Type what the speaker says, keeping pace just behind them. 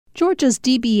Georgia's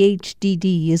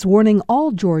DBHDD is warning all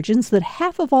Georgians that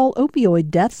half of all opioid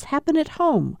deaths happen at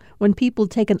home when people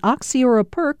take an oxy or a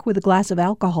perk with a glass of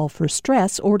alcohol for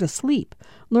stress or to sleep.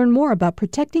 Learn more about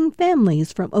protecting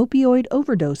families from opioid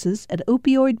overdoses at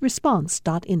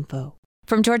opioidresponse.info.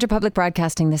 From Georgia Public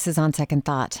Broadcasting, this is On Second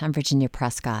Thought. I'm Virginia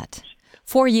Prescott.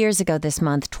 4 years ago this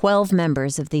month, 12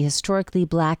 members of the historically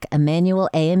black Emanuel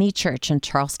AME Church in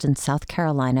Charleston, South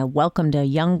Carolina, welcomed a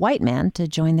young white man to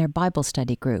join their Bible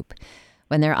study group.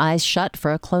 When their eyes shut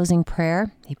for a closing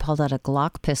prayer, he pulled out a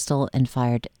Glock pistol and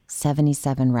fired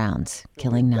 77 rounds,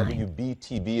 killing 9.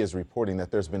 WBTV is reporting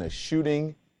that there's been a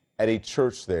shooting at a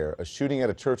church there, a shooting at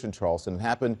a church in Charleston. It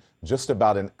happened just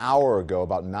about an hour ago,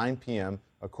 about 9 p.m.,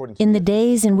 In the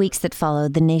days and weeks that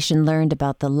followed, the nation learned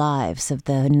about the lives of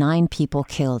the 9 people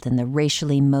killed in the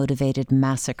racially motivated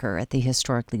massacre at the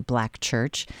historically black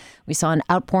church. We saw an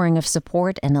outpouring of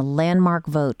support and a landmark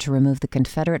vote to remove the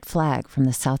Confederate flag from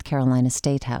the South Carolina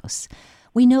State House.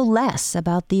 We know less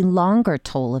about the longer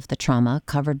toll of the trauma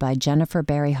covered by Jennifer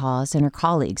Berry Hawes and her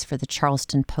colleagues for the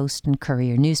Charleston Post and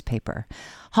Courier newspaper.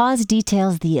 Hawes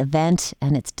details the event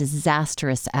and its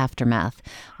disastrous aftermath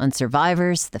on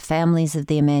survivors, the families of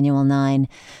the Emanuel 9,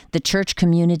 the church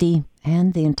community,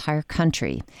 and the entire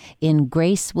country. In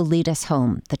Grace Will Lead Us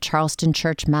Home, the Charleston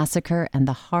Church Massacre and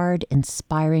the hard,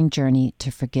 inspiring journey to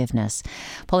forgiveness.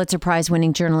 Pulitzer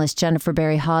Prize-winning journalist Jennifer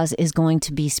Berry Hawes is going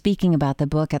to be speaking about the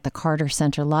book at the Carter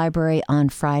Center Library on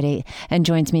Friday and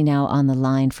joins me now on the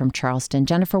line from Charleston.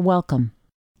 Jennifer, welcome.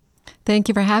 Thank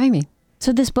you for having me.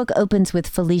 So this book opens with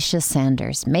Felicia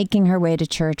Sanders making her way to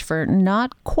church for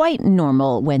not quite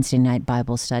normal Wednesday night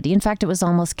Bible study. In fact, it was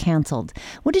almost canceled.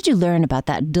 What did you learn about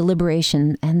that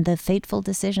deliberation and the fateful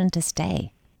decision to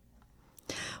stay?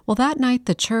 Well, that night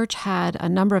the church had a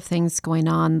number of things going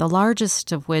on, the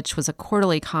largest of which was a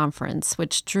quarterly conference,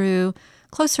 which drew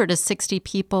closer to 60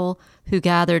 people who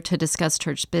gathered to discuss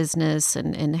church business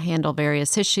and handle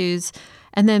various issues.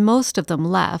 And then most of them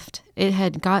left. It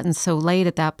had gotten so late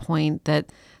at that point that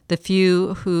the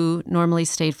few who normally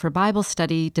stayed for Bible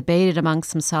study debated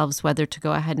amongst themselves whether to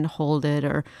go ahead and hold it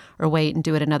or wait and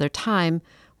do it another time,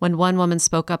 when one woman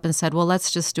spoke up and said, well,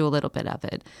 let's just do a little bit of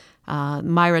it.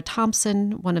 Myra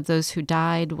Thompson, one of those who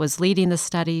died, was leading the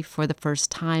study for the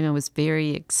first time and was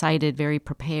very excited, very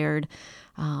prepared.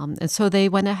 And so they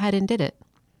went ahead and did it.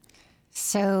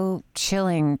 So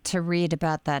chilling to read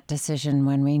about that decision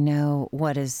when we know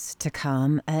what is to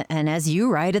come. And as you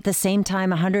write, at the same time,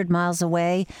 100 miles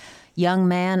away, young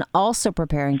man also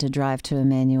preparing to drive to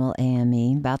Emanuel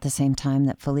AME, about the same time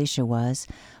that Felicia was.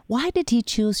 Why did he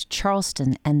choose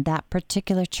Charleston and that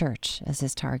particular church as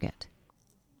his target?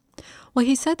 Well,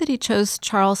 he said that he chose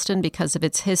Charleston because of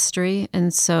its history,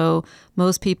 and so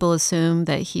most people assume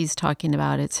that he's talking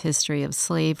about its history of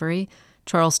slavery.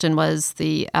 Charleston was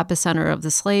the epicenter of the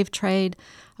slave trade.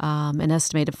 An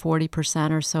estimated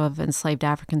 40% or so of enslaved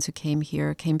Africans who came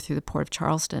here came through the port of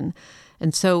Charleston.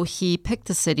 And so he picked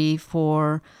the city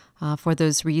for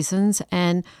those reasons.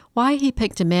 And why he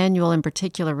picked Emanuel in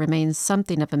particular remains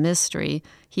something of a mystery.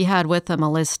 He had with him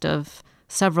a list of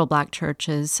several black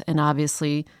churches and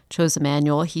obviously chose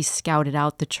Emanuel. He scouted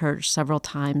out the church several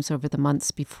times over the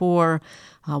months before,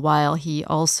 while he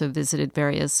also visited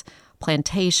various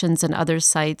plantations and other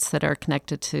sites that are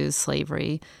connected to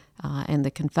slavery and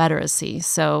the Confederacy.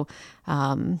 So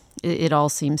it all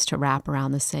seems to wrap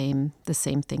around the same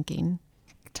thinking.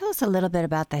 Tell us a little bit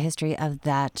about the history of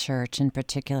that church in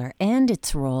particular and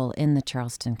its role in the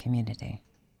Charleston community.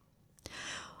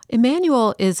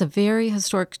 Emanuel is a very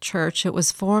historic church. It was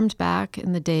formed back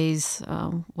in the days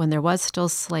when there was still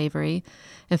slavery.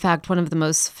 In fact, one of the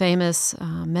most famous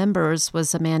members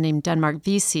was a man named Denmark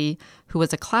Vesey, who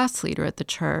was a class leader at the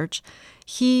church.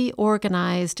 He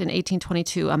organized in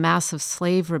 1822 a massive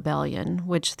slave rebellion,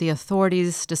 which the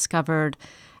authorities discovered,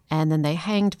 and then they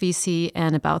hanged Vesey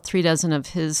and about 36 of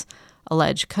his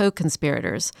alleged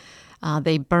co-conspirators.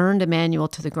 They burned Emanuel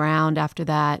to the ground after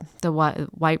that, the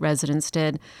white residents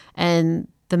did, and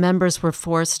the members were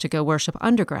forced to go worship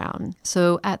underground.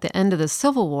 So at the end of the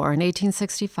Civil War in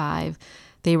 1865,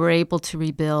 they were able to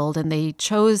rebuild, and they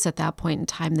chose at that point in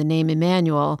time the name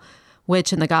Emanuel,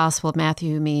 which in the Gospel of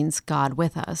Matthew means God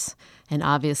with us. And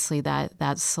obviously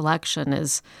that selection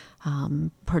is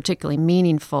particularly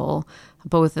meaningful,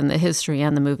 both in the history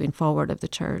and the moving forward of the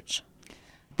church.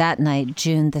 That night,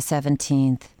 June the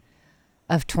 17th,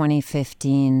 of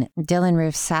 2015, Dylan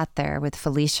Roof sat there with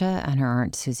Felicia and her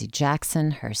Aunt Susie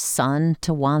Jackson, her son,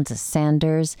 Tawanza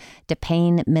Sanders,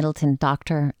 DePayne Middleton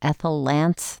Doctor Ethel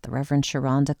Lance, the Reverend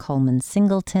Sharonda Coleman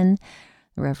Singleton,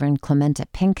 Reverend Clementa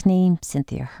Pinckney,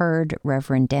 Cynthia Hurd,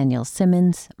 Reverend Daniel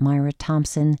Simmons, Myra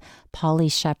Thompson, Polly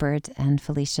Shepard, and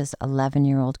Felicia's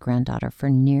 11-year-old granddaughter for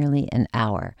nearly an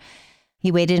hour.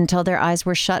 He waited until their eyes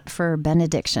were shut for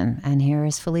benediction, and here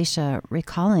is Felicia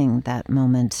recalling that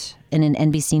moment in an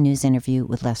NBC News interview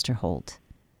with Lester Holt.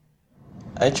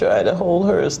 I tried to hold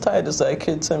her as tight as I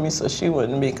could to me so she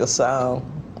wouldn't make a sound.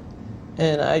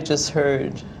 And I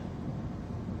heard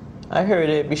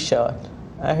every shot.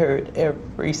 I heard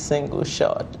every single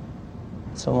shot.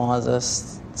 So Tawanza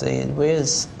said,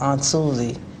 "Where's Aunt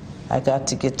Susie? I got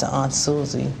to get to Aunt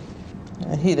Susie."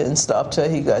 And he didn't stop till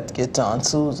he got to get to Aunt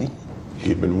Susie.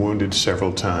 He'd been wounded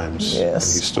several times.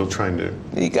 Yes. He's still trying to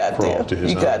crawl there. To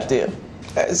his aunt. He got there.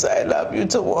 I said, "I love you,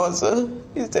 Tawanza."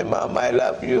 He said, "Mom, I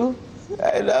love you.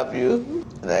 I love you."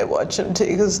 And I watched him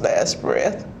take his last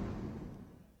breath.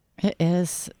 It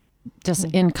is just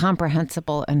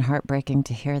incomprehensible and heartbreaking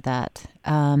to hear that.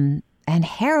 And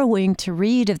harrowing to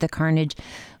read of the carnage,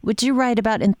 which you write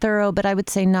about in thorough, but I would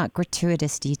say not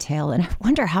gratuitous detail. And I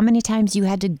wonder how many times you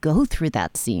had to go through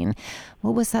that scene.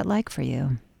 What was that like for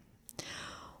you?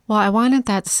 Well, I wanted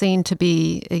that scene to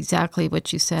be exactly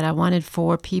what you said. I wanted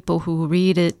for people who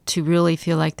read it to really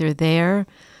feel like they're there,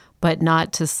 but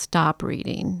not to stop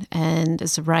reading. And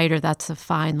as a writer, that's a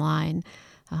fine line.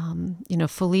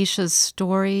 Felicia's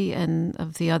story and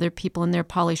of the other people in there,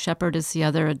 Polly Shepard is the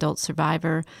other adult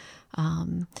survivor.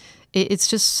 It's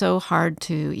just so hard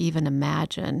to even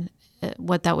imagine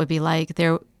what that would be like.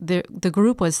 The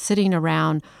group was sitting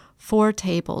around 4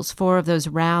 tables, 4 of those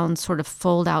round sort of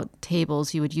fold-out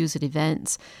tables you would use at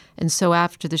events. And so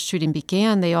after the shooting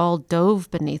began, they all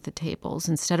dove beneath the tables.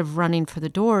 Instead of running for the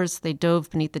doors, they dove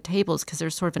beneath the tables because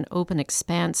there's sort of an open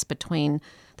expanse between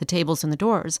the tables and the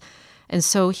doors. And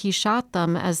so he shot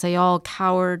them as they all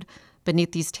cowered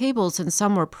beneath these tables, and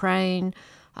some were praying.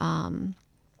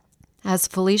 As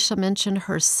Felicia mentioned,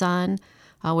 her son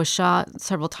was shot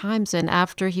several times, and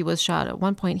after he was shot, at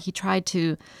one point he tried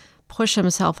to push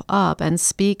himself up and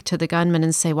speak to the gunman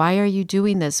and say, "Why are you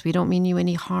doing this? We don't mean you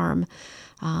any harm."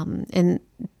 And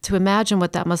to imagine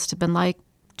what that must have been like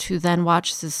to then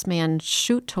watch this man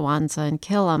shoot Tawanza and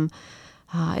kill him,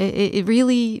 it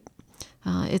really,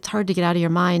 it's hard to get out of your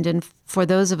mind. And for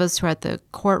those of us who are at the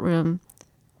courtroom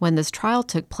when this trial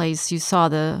took place, you saw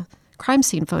the crime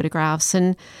scene photographs,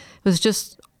 and it was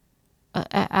just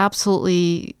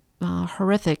absolutely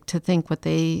horrific to think what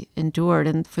they endured.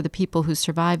 And for the people who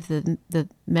survived, the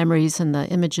memories and the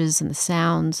images and the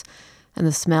sounds and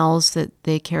the smells that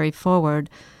they carry forward,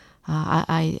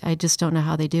 I just don't know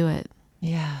how they do it.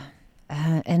 Yeah.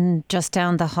 And just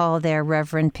down the hall there,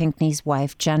 Reverend Pinckney's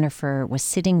wife, Jennifer, was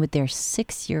sitting with their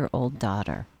 6-year-old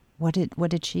daughter. What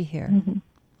did she hear? Mm-hmm.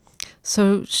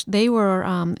 So they were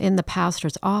in the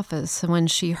pastor's office, and when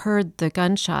she heard the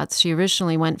gunshots, she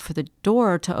originally went for the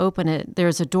door to open it.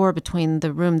 There's a door between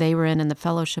the room they were in and the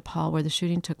fellowship hall where the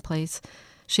shooting took place.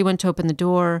 She went to open the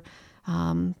door,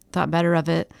 thought better of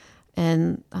it,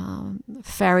 and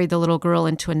ferried the little girl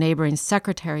into a neighboring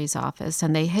secretary's office,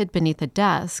 and they hid beneath a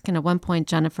desk. And at one point,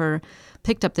 Jennifer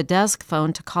picked up the desk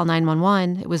phone to call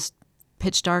 911. It was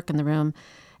pitch dark in the room,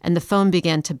 and the phone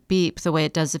began to beep the way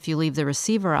it does if you leave the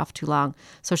receiver off too long.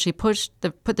 So she put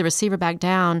the receiver back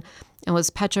down and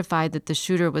was petrified that the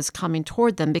shooter was coming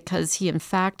toward them, because he, in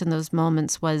fact, in those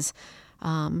moments was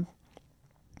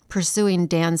pursuing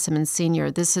Dan Simmons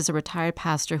Sr. This is a retired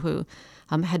pastor who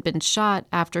had been shot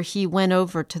after he went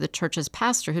over to the church's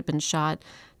pastor who'd been shot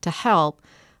to help.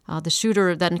 The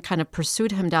shooter then kind of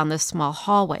pursued him down this small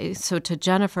hallway. So to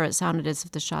Jennifer, it sounded as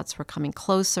if the shots were coming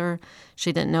closer.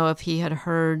 She didn't know if he had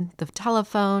heard the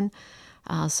telephone.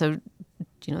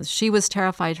 She was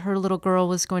terrified. Her little girl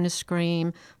was going to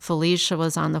scream. Felicia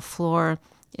was on the floor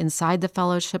inside the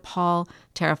fellowship hall,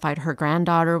 terrified her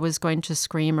granddaughter was going to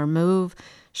scream or move.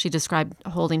 She described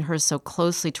holding her so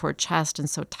closely to her chest and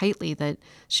so tightly that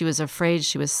she was afraid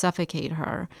she would suffocate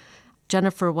her.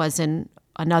 Jennifer was in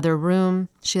another room.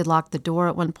 She had locked the door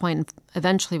at one point and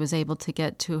eventually was able to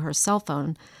get to her cell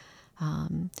phone.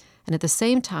 And at the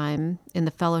same time, in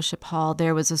the fellowship hall,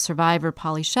 there was a survivor,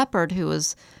 Polly Shepard, who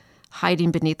was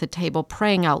hiding beneath the table,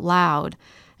 praying out loud.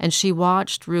 And she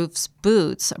watched Roof's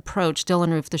boots approach,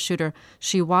 Dylan Roof, the shooter.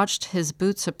 She watched his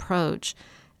boots approach.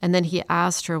 And then he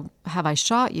asked her, "Have I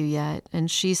shot you yet?"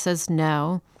 And she says,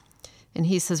 "No." And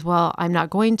he says, "Well, I'm not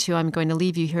going to. I'm going to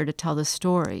leave you here to tell the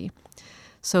story."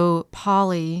 So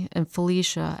Polly and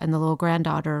Felicia and the little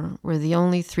granddaughter were the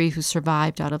only 3 who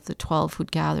survived out of the 12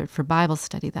 who'd gathered for Bible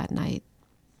study that night.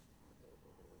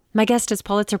 My guest is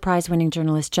Pulitzer Prize-winning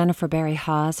journalist Jennifer Barry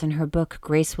Hawes, and her book,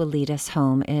 Grace Will Lead Us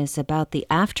Home, is about the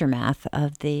aftermath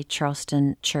of the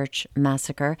Charleston church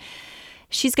massacre.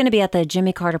 She's going to be at the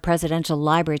Jimmy Carter Presidential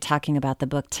Library talking about the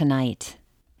book tonight.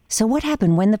 So what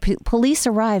happened when the police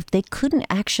arrived? They couldn't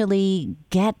actually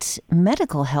get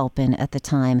medical help in at the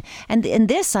time. And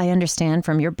this, I understand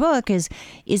from your book, is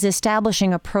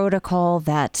establishing a protocol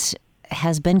that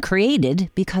has been created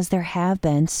because there have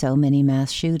been so many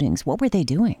mass shootings. What were they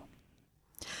doing?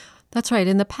 That's right.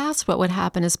 In the past, what would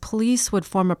happen is police would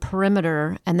form a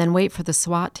perimeter and then wait for the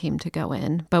SWAT team to go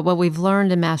in. But what we've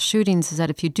learned in mass shootings is that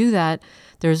if you do that,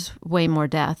 there's way more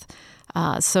death.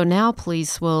 So now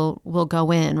police will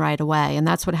go in right away. And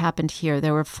that's what happened here.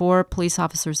 There were 4 police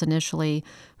officers initially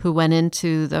who went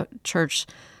into the church.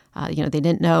 They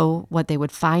didn't know what they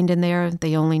would find in there.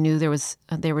 They only knew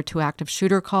there were 2 active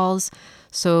shooter calls.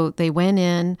 So they went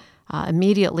in.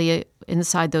 Immediately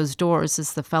inside those doors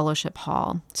is the fellowship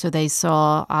hall. So they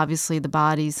saw, obviously, the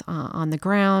bodies on the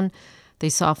ground. They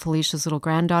saw Felicia's little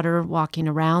granddaughter walking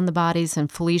around the bodies,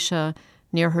 and Felicia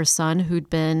near her son, who'd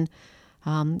been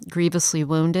grievously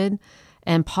wounded,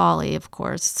 and Polly, of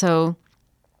course. So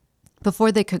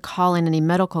before they could call in any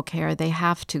medical care, they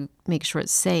have to make sure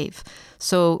it's safe.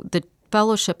 So the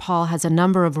fellowship hall has a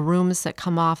number of rooms that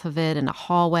come off of it, and a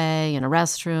hallway and a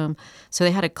restroom. So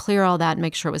they had to clear all that and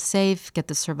make sure it was safe, get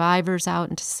the survivors out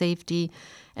into safety,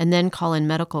 and then call in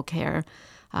medical care.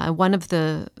 One of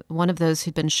those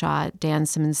who'd been shot, Dan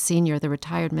Simmons Sr., the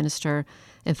retired minister,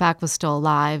 in fact, was still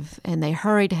alive, and they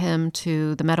hurried him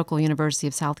to the Medical University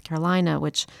of South Carolina,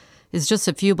 which is just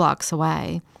a few blocks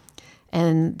away.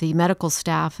 And the medical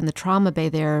staff in the trauma bay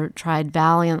there tried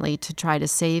valiantly to try to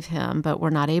save him, but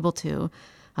were not able to.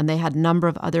 And they had a number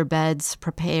of other beds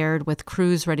prepared with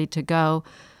crews ready to go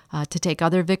to take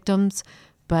other victims.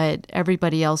 But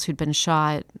everybody else who'd been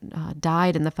shot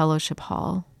died in the fellowship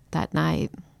hall that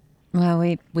night. Well,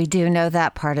 we do know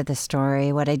that part of the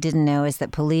story. What I didn't know is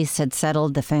that police had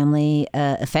settled the family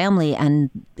and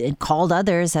called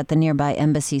others at the nearby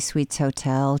Embassy Suites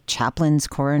Hotel, chaplains,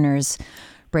 coroners,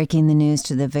 breaking the news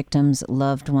to the victims'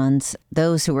 loved ones.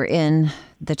 Those who were in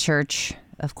the church,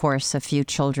 of course, a few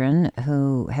children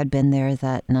who had been there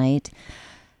that night.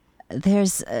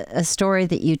 There's a story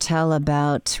that you tell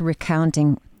about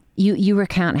recounting. You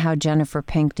recount how Jennifer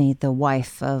Pinckney, the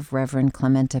wife of Reverend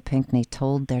Clementa Pinckney,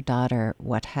 told their daughter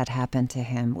what had happened to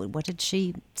him. What did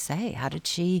she say? How did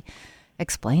she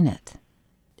explain it?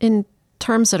 In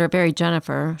terms that are very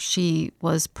Jennifer, she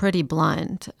was pretty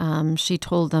blunt. She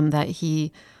told them that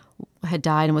he had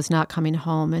died and was not coming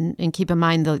home. And keep in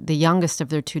mind, the youngest of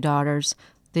their 2 daughters,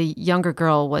 the younger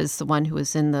girl was the one who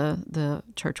was in the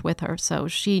church with her. So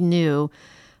she knew,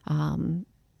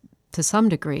 to some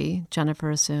degree, Jennifer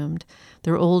assumed.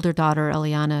 Their older daughter,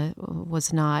 Eliana,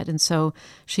 was not. And so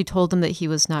she told them that he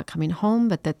was not coming home,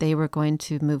 but that they were going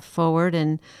to move forward,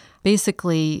 and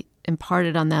basically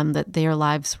imparted on them that their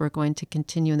lives were going to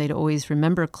continue and they'd always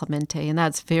remember Clemente. And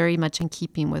that's very much in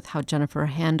keeping with how Jennifer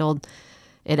handled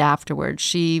it afterwards.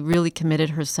 She really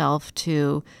committed herself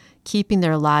to keeping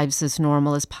their lives as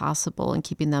normal as possible and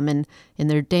keeping them in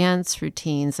their dance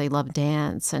routines. They love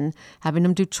dance, and having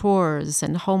them do chores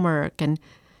and homework. And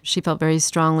she felt very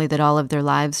strongly that all of their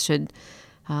lives should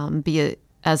be,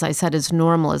 as I said, as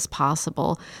normal as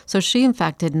possible. So she, in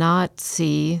fact, did not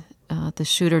see the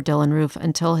shooter, Dylan Roof,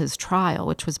 until his trial,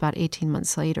 which was about 18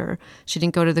 months later. She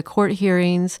didn't go to the court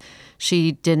hearings.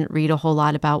 She didn't read a whole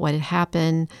lot about what had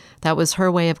happened. That was her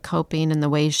way of coping, and the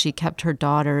way she kept her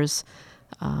daughters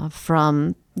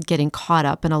from getting caught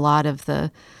up in a lot of the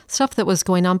stuff that was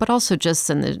going on, but also just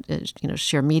in the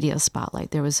sheer media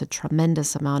spotlight. There was a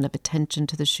tremendous amount of attention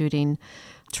to the shooting,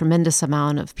 tremendous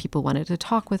amount of people wanted to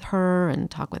talk with her and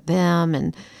talk with them,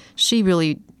 and she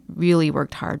really, really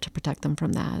worked hard to protect them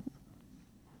from that.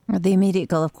 The immediate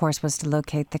goal, of course, was to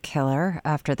locate the killer.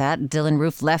 After that, Dylan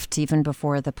Roof left even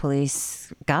before the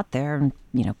police got there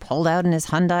and, pulled out in his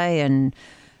Hyundai. And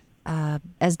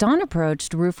as dawn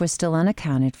approached, Roof was still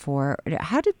unaccounted for.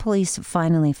 How did police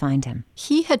finally find him?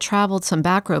 He had traveled some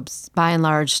back roads, by and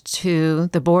large, to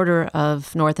the border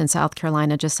of North and South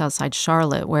Carolina, just outside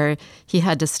Charlotte, where he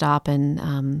had to stop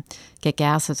and get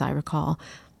gas, as I recall.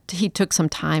 He took some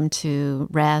time to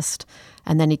rest,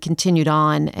 and then he continued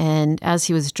on. And as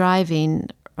he was driving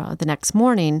the next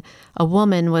morning, a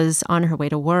woman was on her way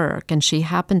to work, and she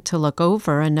happened to look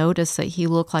over and notice that he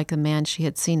looked like a man she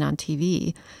had seen on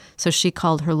TV. So she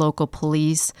called her local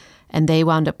police, and they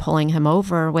wound up pulling him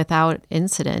over without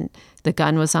incident. The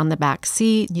gun was on the back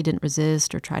seat. He didn't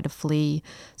resist or try to flee,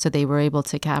 so they were able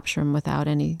to capture him without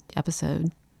any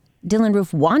episode. Dylan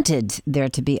Roof wanted there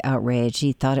to be outrage.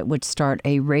 He thought it would start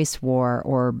a race war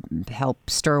or help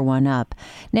stir one up.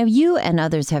 Now, you and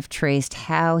others have traced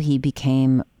how he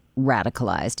became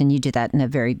radicalized. And you do that in a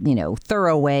very,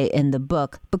 thorough way in the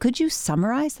book. But could you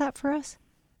summarize that for us?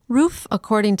 Roof,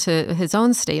 according to his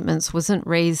own statements, wasn't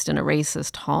raised in a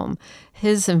racist home.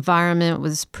 His environment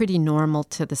was pretty normal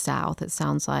to the South, it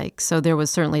sounds like. So there was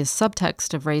certainly a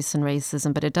subtext of race and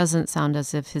racism, but it doesn't sound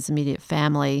as if his immediate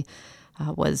family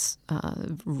was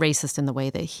racist in the way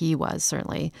that he was,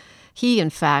 certainly. He, in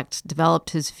fact,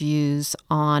 developed his views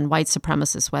on white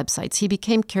supremacist websites. He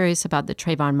became curious about the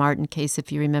Trayvon Martin case,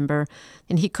 if you remember,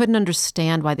 and he couldn't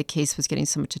understand why the case was getting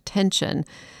so much attention.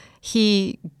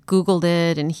 He Googled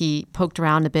it and he poked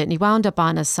around a bit, and he wound up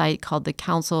on a site called the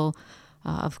Council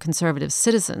of Conservative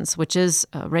Citizens, which is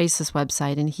a racist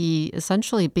website, and he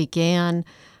essentially began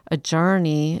a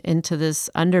journey into this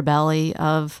underbelly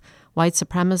of white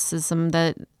supremacism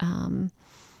that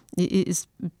is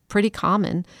pretty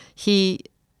common. He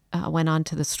went on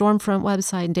to the Stormfront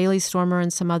website and Daily Stormer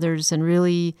and some others, and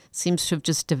really seems to have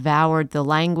just devoured the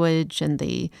language and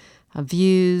the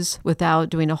views without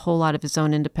doing a whole lot of his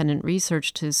own independent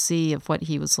research to see if what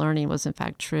he was learning was in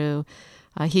fact true.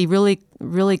 He really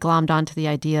glommed onto the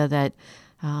idea that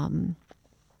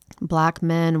Black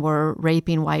men were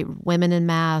raping white women en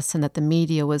masse and that the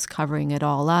media was covering it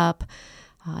all up.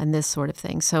 And this sort of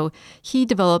thing. So he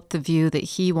developed the view that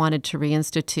he wanted to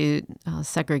reinstitute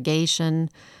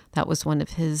segregation. That was one of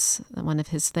his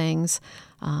things.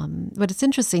 But it's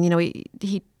interesting,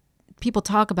 he people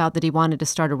talk about that he wanted to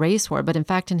start a race war, but in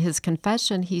fact, in his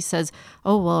confession, he says,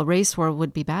 "Oh well, a race war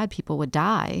would be bad; people would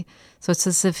die." So it's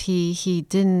as if he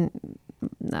didn't.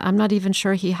 I'm not even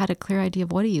sure he had a clear idea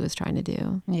of what he was trying to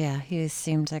do. Yeah, he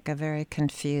seemed like a very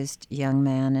confused young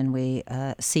man, and we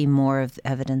see more of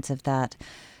evidence of that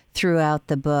throughout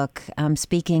the book. I'm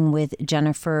speaking with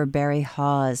Jennifer Berry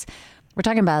Hawes. We're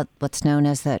talking about what's known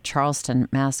as the Charleston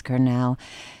massacre now.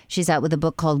 She's out with a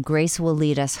book called Grace Will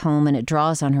Lead Us Home, and it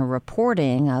draws on her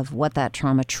reporting of what that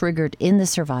trauma triggered in the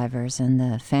survivors and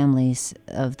the families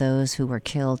of those who were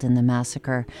killed in the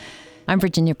massacre. I'm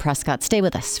Virginia Prescott. Stay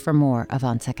with us for more of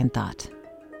On Second Thought.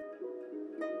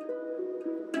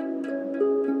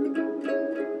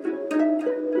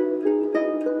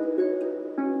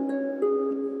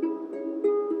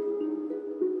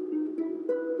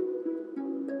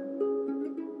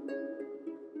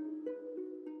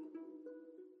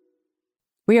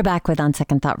 We are back with On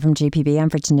Second Thought from GPB. I'm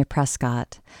Virginia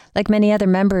Prescott. Like many other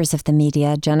members of the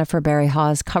media, Jennifer Berry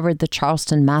Hawes covered the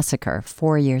Charleston massacre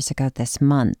 4 years ago this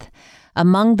month.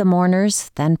 Among the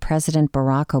mourners, then President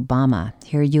Barack Obama,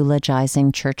 here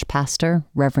eulogizing church pastor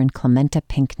Reverend Clementa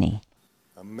Pinckney.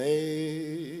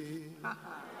 Amazing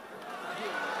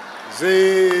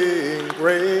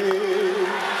grace,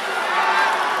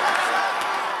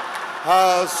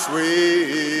 how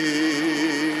sweet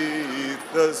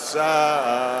the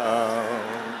sound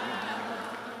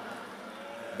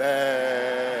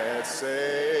that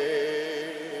saved.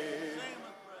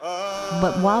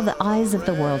 But while the eyes of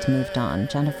the world moved on,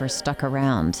 Jennifer stuck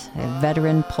around, a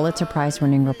veteran Pulitzer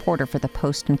Prize-winning reporter for the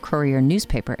Post and Courier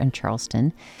newspaper in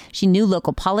Charleston. She knew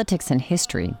local politics and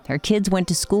history. Her kids went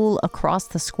to school across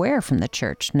the square from the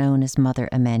church known as Mother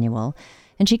Emanuel,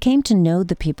 and she came to know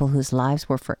the people whose lives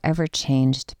were forever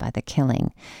changed by the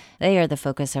killing. They are the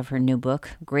focus of her new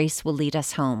book, Grace Will Lead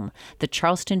Us Home, The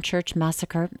Charleston Church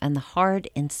Massacre and the Hard,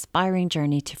 Inspiring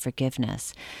Journey to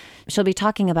Forgiveness. She'll be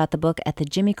talking about the book at the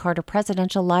Jimmy Carter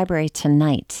Presidential Library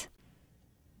tonight.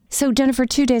 So, Jennifer,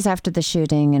 2 days after the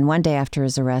shooting and 1 day after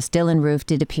his arrest, Dylan Roof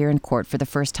did appear in court for the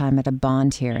first time at a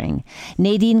bond hearing.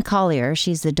 Nadine Collier,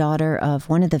 she's the daughter of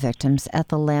one of the victims,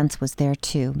 Ethel Lance, was there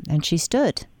too, and she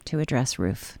stood to address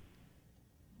Roof.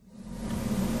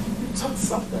 You took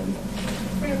something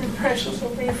very precious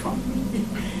away from me.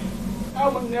 I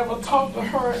would never talk to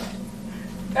her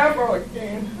ever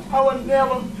again. I would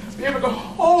never be able to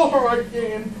hold her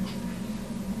again.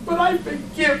 But I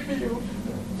forgive you.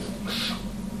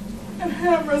 And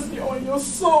have mercy on your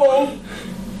soul.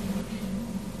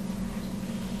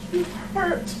 You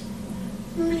hurt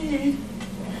me.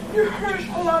 You hurt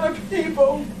a lot of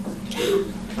people.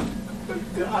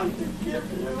 But God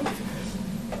forgive you.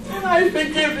 And I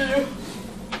forgive you.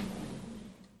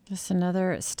 Just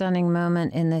another stunning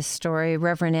moment in this story.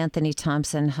 Reverend Anthony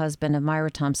Thompson, husband of Myra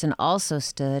Thompson, also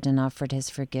stood and offered his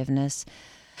forgiveness.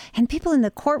 And people in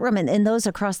the courtroom and those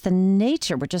across the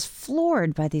nation were just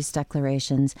floored by these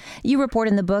declarations. You report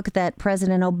in the book that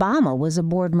President Obama was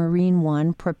aboard Marine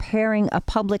One preparing a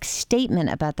public statement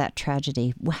about that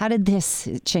tragedy. How did this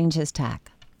change his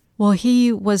tack? Well,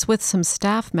 he was with some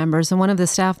staff members, and one of the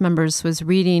staff members was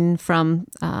reading from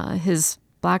his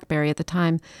BlackBerry at the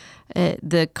time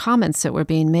the comments that were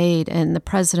being made, and the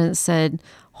president said,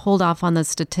 "Hold off on the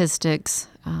statistics.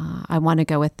 I want to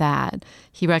go with that.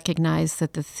 He recognized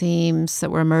that the themes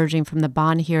that were emerging from the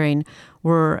bond hearing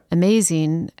were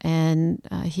amazing, and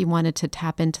he wanted to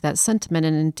tap into that sentiment.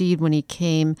 And indeed, when he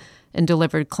came and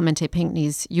delivered Clemente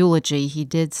Pinckney's eulogy, he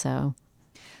did so.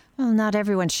 Well, not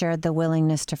everyone shared the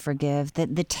willingness to forgive.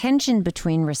 The tension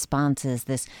between responses,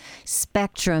 this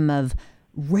spectrum of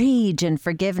rage and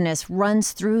forgiveness,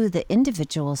 runs through the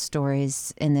individual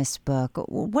stories in this book.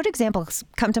 What examples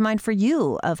come to mind for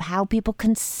you of how people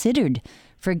considered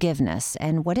forgiveness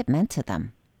and what it meant to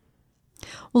them?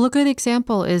 Well, a good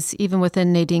example is even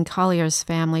within Nadine Collier's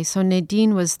family. So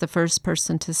Nadine was the first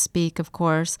person to speak, of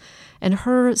course, and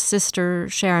her sister,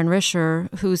 Sharon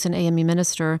Risher, who's an AME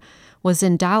minister, was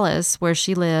in Dallas, where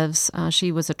she lives.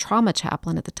 She was a trauma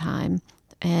chaplain at the time,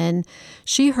 and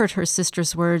she heard her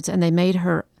sister's words, and they made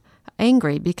her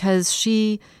angry because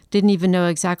she didn't even know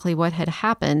exactly what had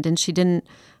happened, and she didn't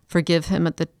forgive him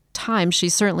at the time. She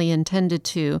certainly intended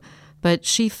to, but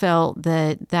she felt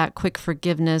that that quick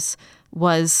forgiveness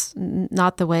was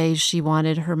not the way she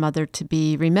wanted her mother to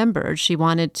be remembered. She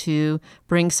wanted to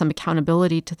bring some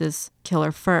accountability to this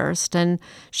killer first. And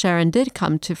Sharon did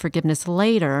come to forgiveness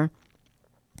later,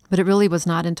 but it really was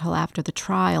not until after the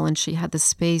trial, and she had the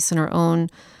space in her own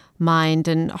mind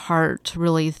and heart to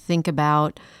really think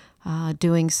about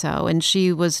doing so. And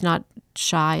she was not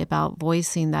shy about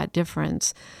voicing that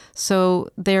difference. So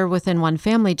there within one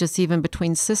family, just even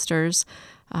between sisters,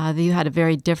 you had a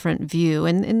very different view.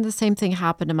 And the same thing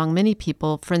happened among many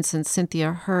people. For instance,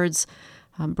 Cynthia Hurd's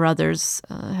brothers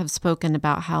have spoken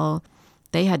about how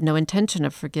they had no intention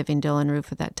of forgiving Dylan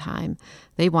Roof at that time.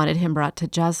 They wanted him brought to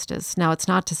justice. Now, it's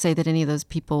not to say that any of those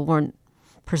people weren't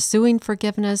pursuing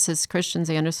forgiveness. As Christians,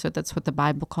 they understood that's what the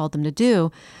Bible called them to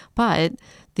do. But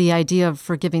the idea of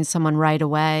forgiving someone right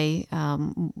away,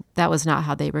 that was not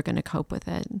how they were going to cope with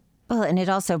it. Well, and it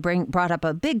also brought up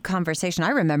a big conversation. I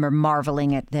remember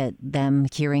marveling at them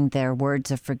hearing their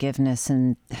words of forgiveness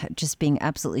and just being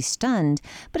absolutely stunned.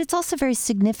 But it's also very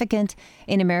significant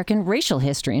in American racial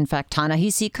history. In fact,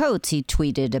 Ta-Nehisi Coates, he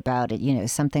tweeted about it,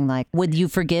 something like, would you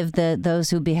forgive those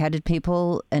who beheaded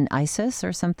people in ISIS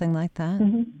or something like that?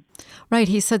 Mm-hmm. Right.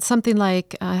 He said something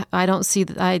like, I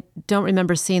don't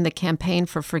remember seeing the campaign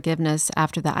for forgiveness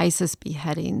after the ISIS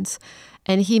beheadings.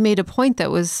 And he made a point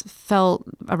that was felt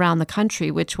around the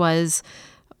country, which was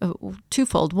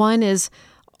twofold. One is,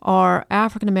 are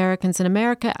African Americans in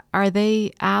America, are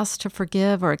they asked to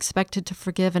forgive or expected to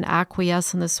forgive and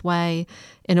acquiesce in this way,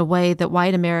 in a way that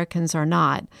white Americans are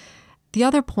not? The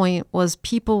other point was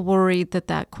people worried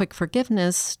that quick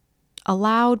forgiveness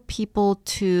allowed people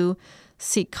to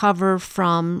seek cover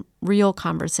from real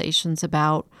conversations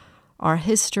about our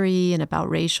history and about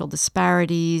racial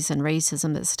disparities and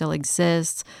racism that still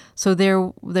exists. So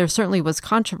there certainly was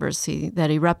controversy that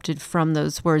erupted from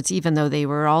those words, even though they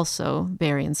were also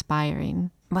very inspiring.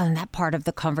 Well, and that part of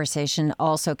the conversation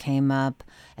also came up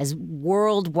as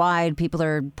worldwide people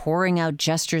are pouring out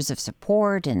gestures of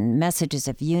support and messages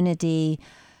of unity.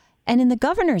 And in the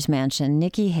governor's mansion,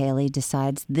 Nikki Haley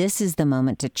decides this is the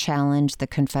moment to challenge the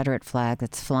Confederate flag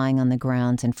that's flying on the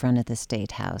grounds in front of the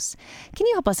State House. Can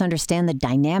you help us understand the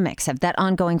dynamics of that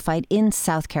ongoing fight in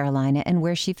South Carolina and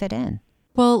where she fit in?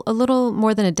 Well, a little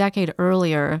more than a decade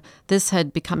earlier, this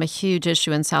had become a huge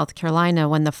issue in South Carolina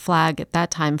when the flag at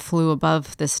that time flew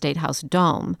above the State House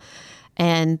dome.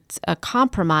 And a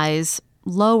compromise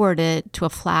lowered it to a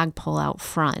flagpole out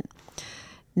front.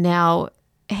 Now,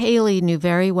 Haley knew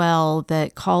very well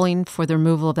that calling for the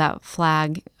removal of that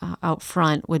flag out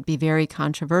front would be very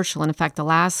controversial. And in fact, the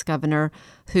last governor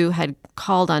who had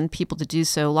called on people to do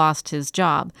so lost his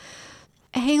job.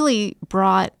 Haley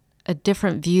brought a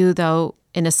different view, though,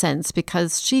 in a sense,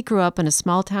 because she grew up in a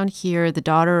small town here, the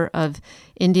daughter of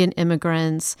Indian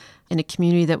immigrants in a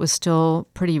community that was still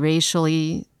pretty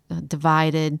racially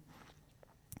divided.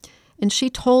 And she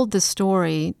told the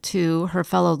story to her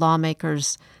fellow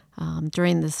lawmakers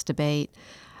during this debate,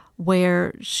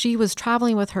 where she was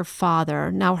traveling with her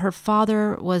father. Now, her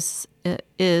father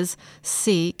is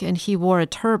Sikh, and he wore a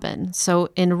turban. So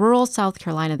in rural South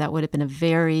Carolina, that would have been a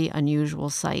very unusual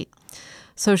sight.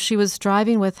 So she was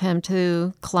driving with him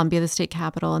to Columbia, the state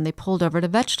capital, and they pulled over at a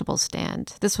vegetable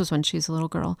stand. This was when she was a little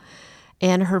girl.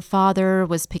 And her father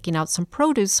was picking out some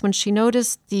produce when she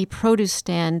noticed the produce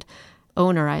stand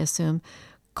owner, I assume,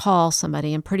 call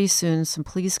somebody, and pretty soon some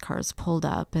police cars pulled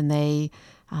up, and they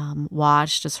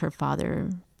watched as her father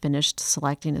finished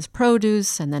selecting his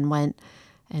produce and then went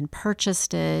and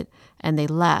purchased it, and they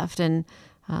left. And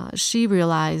she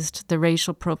realized the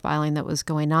racial profiling that was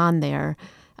going on there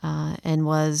and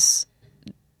was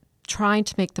trying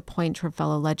to make the point to her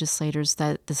fellow legislators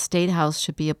that the State House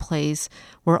should be a place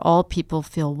where all people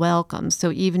feel welcome.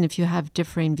 So even if you have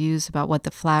differing views about what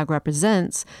the flag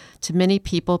represents, to many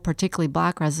people, particularly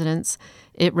Black residents,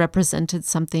 it represented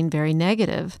something very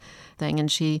negative. And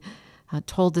she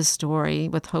told this story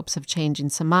with hopes of changing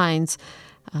some minds.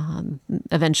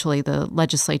 Eventually, the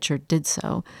legislature did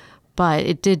so, but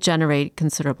it did generate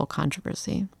considerable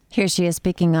controversy. Here she is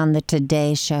speaking on the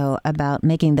Today Show about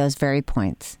making those very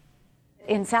points.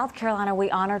 In South Carolina,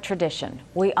 we honor tradition,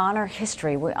 we honor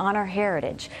history, we honor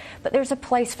heritage, but there's a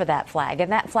place for that flag,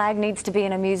 and that flag needs to be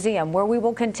in a museum where we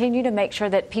will continue to make sure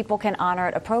that people can honor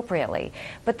it appropriately.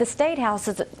 But the State House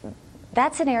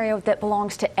that's an area that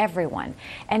belongs to everyone.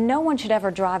 And no one should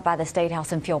ever drive by the State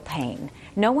House and feel pain.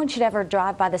 No one should ever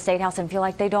drive by the State House and feel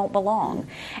like they don't belong.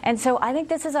 And so I think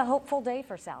this is a hopeful day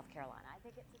for South Carolina.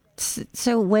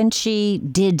 So when she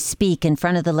did speak in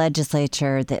front of the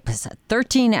legislature, that was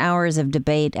 13 hours of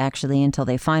debate, actually, until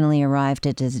they finally arrived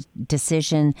at a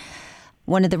decision.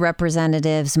 One of the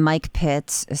representatives, Mike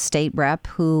Pitts, a state rep,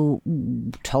 who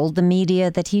told the media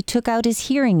that he took out his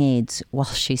hearing aids while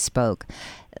she spoke.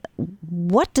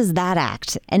 What does that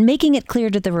act, and making it clear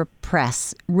to the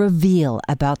press, reveal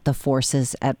about the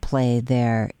forces at play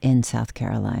there in South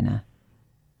Carolina?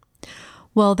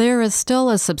 Well, there is still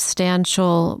a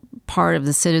substantial part of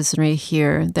the citizenry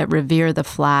here that revere the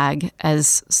flag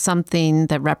as something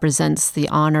that represents the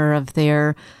honor of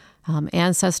their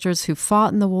ancestors who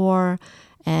fought in the war,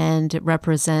 and it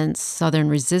represents Southern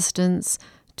resistance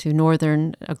to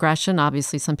Northern aggression.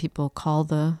 Obviously, some people call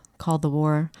the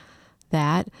war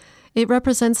that. It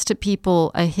represents to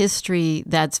people a history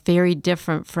that's very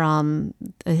different from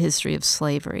the history of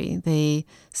slavery. They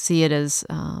see it as,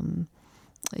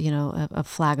 a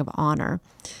flag of honor.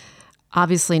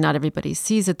 Obviously, not everybody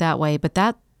sees it that way, but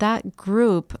that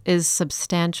group is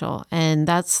substantial, and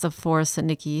that's the force that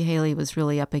Nikki Haley was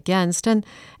really up against and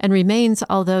remains,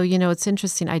 although, it's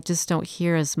interesting, I just don't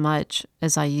hear as much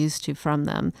as I used to from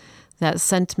them. That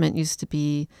sentiment used to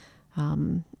be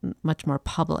much more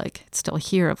public. It's still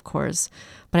here, of course,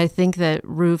 but I think that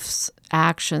Rufe's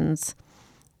actions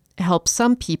help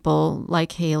some people,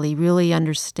 like Haley, really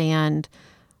understand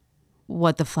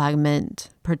what the flag meant,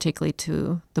 particularly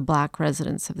to the Black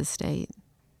residents of the state.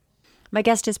 My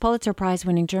guest is Pulitzer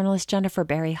Prize-winning journalist Jennifer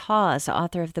Berry Hawes,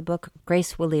 author of the book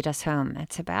Grace Will Lead Us Home.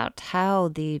 It's about how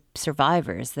the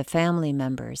survivors, the family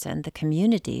members, and the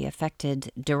community affected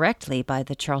directly by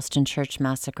the Charleston church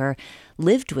massacre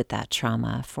lived with that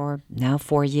trauma for now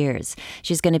 4 years.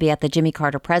 She's going to be at the Jimmy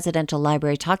Carter Presidential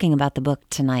Library talking about the book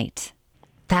tonight.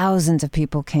 Thousands of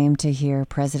people came to hear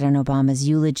President Obama's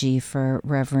eulogy for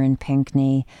Reverend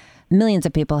Pinckney. Millions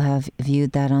of people have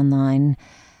viewed that online.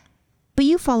 But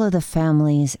you follow the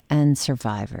families and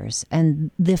survivors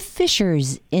and the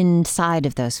fissures inside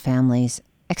of those families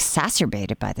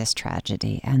exacerbated by this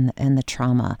tragedy and the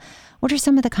trauma. What are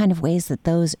some of the kind of ways that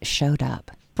those showed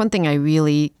up? One thing I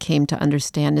really came to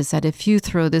understand is that if you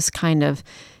throw this kind of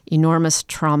enormous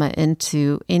trauma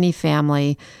into any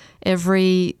family,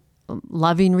 every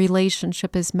loving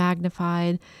relationship is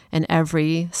magnified, and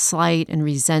every slight and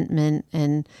resentment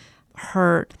and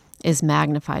hurt is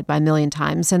magnified by a million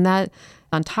times. And that,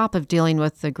 on top of dealing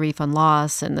with the grief and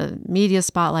loss and the media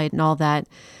spotlight and all that,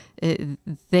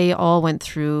 they all went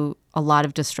through a lot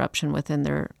of disruption within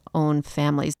their own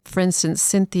families. For instance,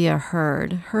 Cynthia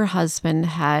Hurd, her husband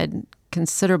had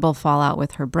considerable fallout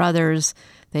with her brothers.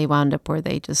 They wound up where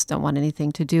they just don't want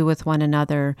anything to do with one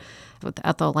another. With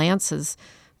Ethel Lance's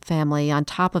family, on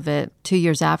top of it, 2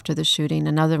 years after the shooting,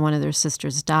 another one of their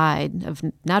sisters died of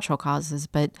natural causes,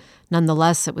 but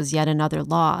nonetheless, it was yet another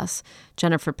loss.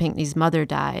 Jennifer Pinckney's mother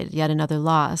died, yet another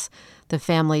loss. The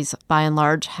families, by and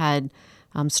large, had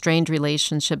strained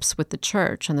relationships with the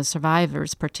church, and the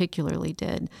survivors particularly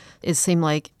did. It seemed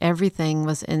like everything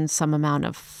was in some amount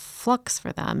of flux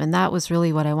for them, and that was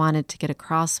really what I wanted to get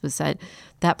across, was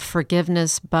that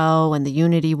forgiveness bow and the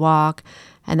unity walk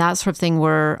and that sort of thing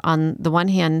were, on the one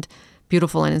hand,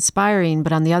 beautiful and inspiring,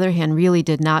 but on the other hand, really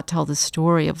did not tell the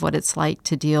story of what it's like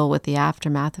to deal with the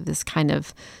aftermath of this kind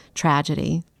of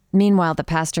tragedy. Meanwhile, the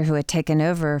pastor who had taken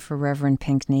over for Reverend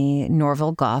Pinckney,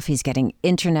 Norval Goff, he's getting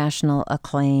international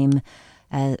acclaim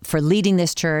for leading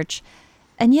this church.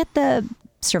 And yet the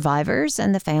survivors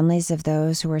and the families of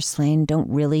those who were slain don't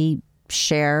really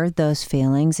share those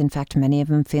feelings. In fact, many of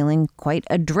them feeling quite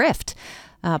adrift.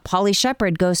 Polly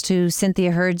Shepard goes to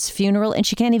Cynthia Hurd's funeral, and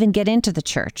she can't even get into the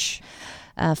church.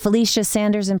 Felicia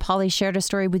Sanders and Polly shared a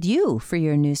story with you for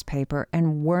your newspaper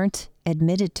and weren't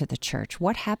admitted to the church.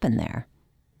 What happened there?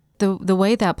 The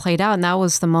way that played out, and that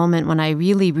was the moment when I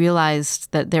really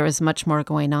realized that there was much more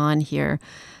going on here.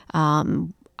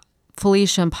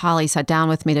 Felicia and Polly sat down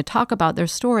with me to talk about their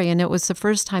story, and it was the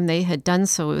first time they had done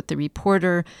so with the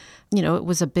reporter. It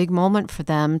was a big moment for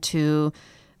them to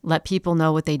let people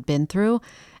know what they'd been through.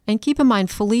 And keep in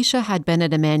mind, Felicia had been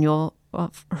at Emanuel,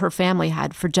 her family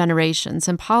had, for generations,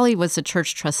 and Polly was a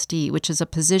church trustee, which is a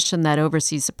position that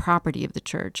oversees the property of the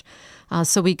church.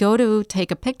 So we go to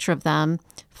take a picture of them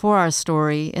for our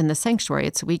story in the sanctuary.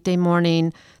 It's a weekday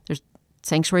morning, the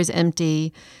sanctuary's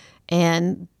empty,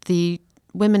 and the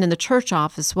women in the church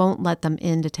office won't let them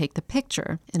in to take the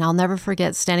picture. And I'll never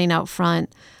forget standing out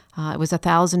front. It was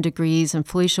 1,000 degrees, and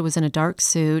Felicia was in a dark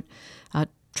suit.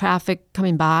 Traffic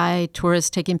coming by, tourists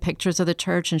taking pictures of the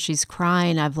church, and she's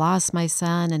crying, "I've lost my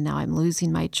son, and now I'm losing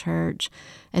my church."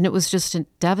 And it was just a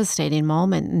devastating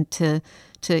moment, and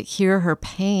to hear her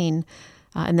pain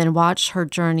and then watch her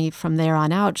journey from there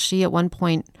on out. She at one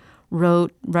point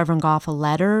wrote Reverend Goff a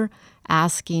letter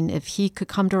asking if he could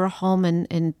come to her home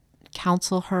and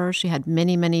counsel her. She had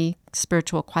many, many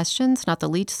spiritual questions, not the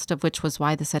least of which was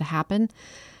why this had happened.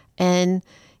 And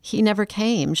he never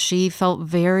came. She felt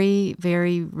very,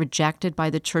 very rejected by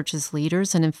the church's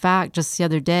leaders. And in fact, just the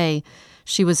other day,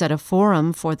 she was at a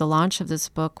forum for the launch of this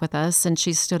book with us, and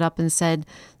she stood up and said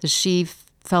that she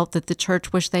felt that the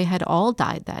church wished they had all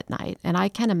died that night. And I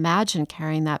can't imagine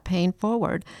carrying that pain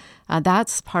forward.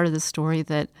 That's part of the story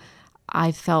that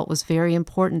I felt was very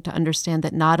important to understand,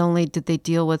 that not only did they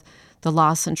deal with the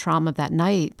loss and trauma of that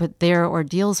night, but their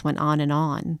ordeals went on and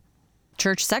on.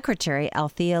 Church Secretary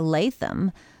Althea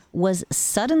Latham was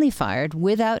suddenly fired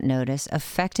without notice,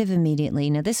 effective immediately.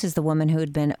 Now, this is the woman who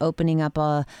had been opening up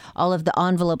all of the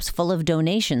envelopes full of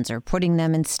donations or putting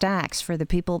them in stacks for the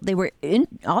people. They were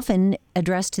often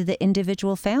addressed to the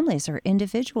individual families or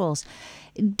individuals.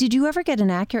 Did you ever get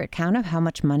an accurate count of how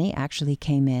much money actually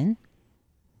came in?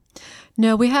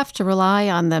 No, we have to rely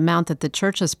on the amount that the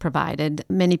church has provided.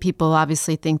 Many people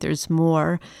obviously think there's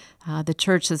more. The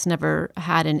church has never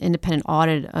had an independent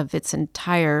audit of its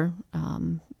entire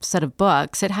set of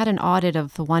books. It had an audit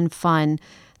of the one fund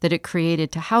that it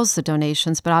created to house the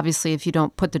donations, but obviously if you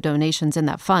don't put the donations in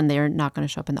that fund, they're not going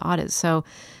to show up in the audit. So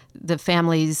the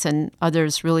families and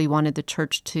others really wanted the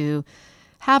church to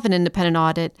have an independent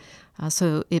audit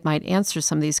so it might answer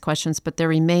some of these questions, but there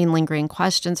remain lingering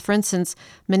questions. For instance,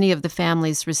 many of the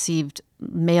families received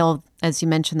mail, as you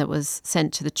mentioned, that was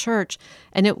sent to the church,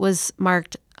 and it was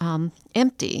marked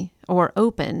empty or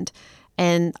opened.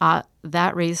 And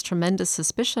that raised tremendous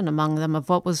suspicion among them of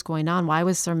what was going on. Why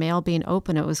was their mail being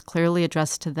open? It was clearly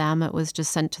addressed to them. It was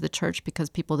just sent to the church because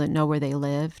people didn't know where they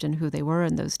lived and who they were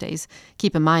in those days.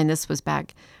 Keep in mind, this was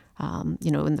back,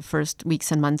 in the first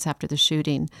weeks and months after the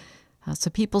shooting.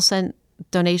 So people sent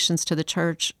donations to the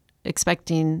church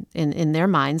expecting, in their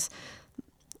minds,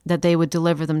 that they would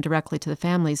deliver them directly to the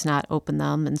families, not open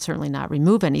them, and certainly not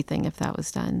remove anything if that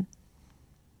was done.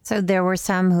 So there were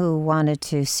some who wanted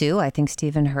to sue. I think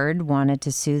Stephen Hurd wanted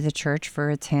to sue the church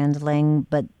for its handling,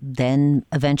 but then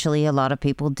eventually a lot of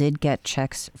people did get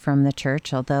checks from the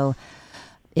church, although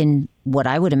in what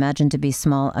I would imagine to be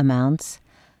small amounts.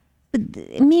 But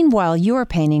meanwhile, you're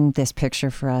painting this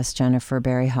picture for us, Jennifer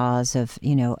Berry Hawes, of,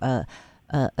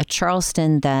 a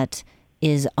Charleston that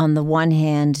is on the one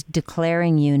hand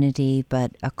declaring unity,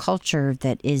 but a culture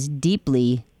that is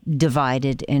deeply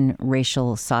divided in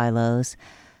racial silos.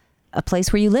 A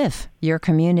place where you live, your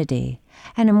community.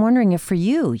 And I'm wondering if for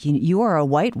you are a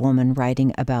white woman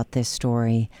writing about this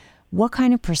story. What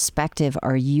kind of perspective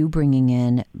are you bringing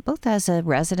in, both as a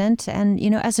resident and,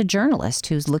 as a journalist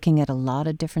who's looking at a lot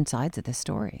of different sides of this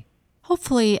story?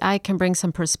 Hopefully I can bring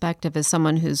some perspective as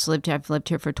someone who's lived here. I've lived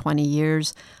here for 20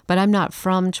 years, but I'm not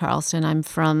from Charleston. I'm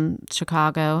from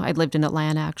Chicago. I lived in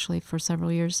Atlanta, actually, for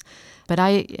several years. But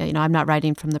I'm not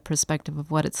writing from the perspective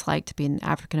of what it's like to be an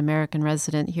African-American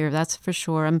resident here. That's for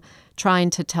sure. I'm trying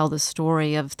to tell the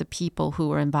story of the people who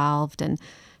were involved and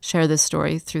share the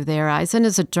story through their eyes. And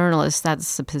as a journalist,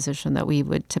 that's the position that we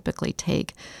would typically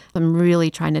take. I'm really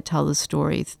trying to tell the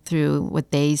story through what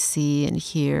they see and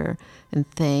hear and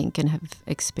think and have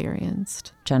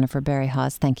experienced. Jennifer Berry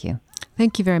Hawes, thank you.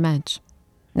 Thank you very much.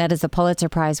 That is the Pulitzer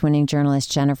Prize-winning journalist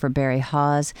Jennifer Berry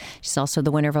Hawes. She's also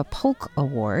the winner of a Polk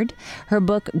Award. Her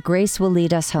book, Grace Will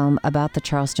Lead Us Home, about the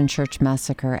Charleston Church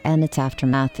Massacre and its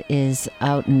aftermath, is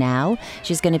out now.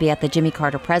 She's going to be at the Jimmy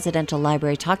Carter Presidential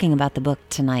Library talking about the book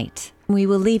tonight. We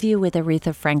will leave you with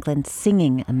Aretha Franklin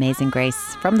singing Amazing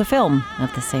Grace from the film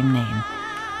of the same name.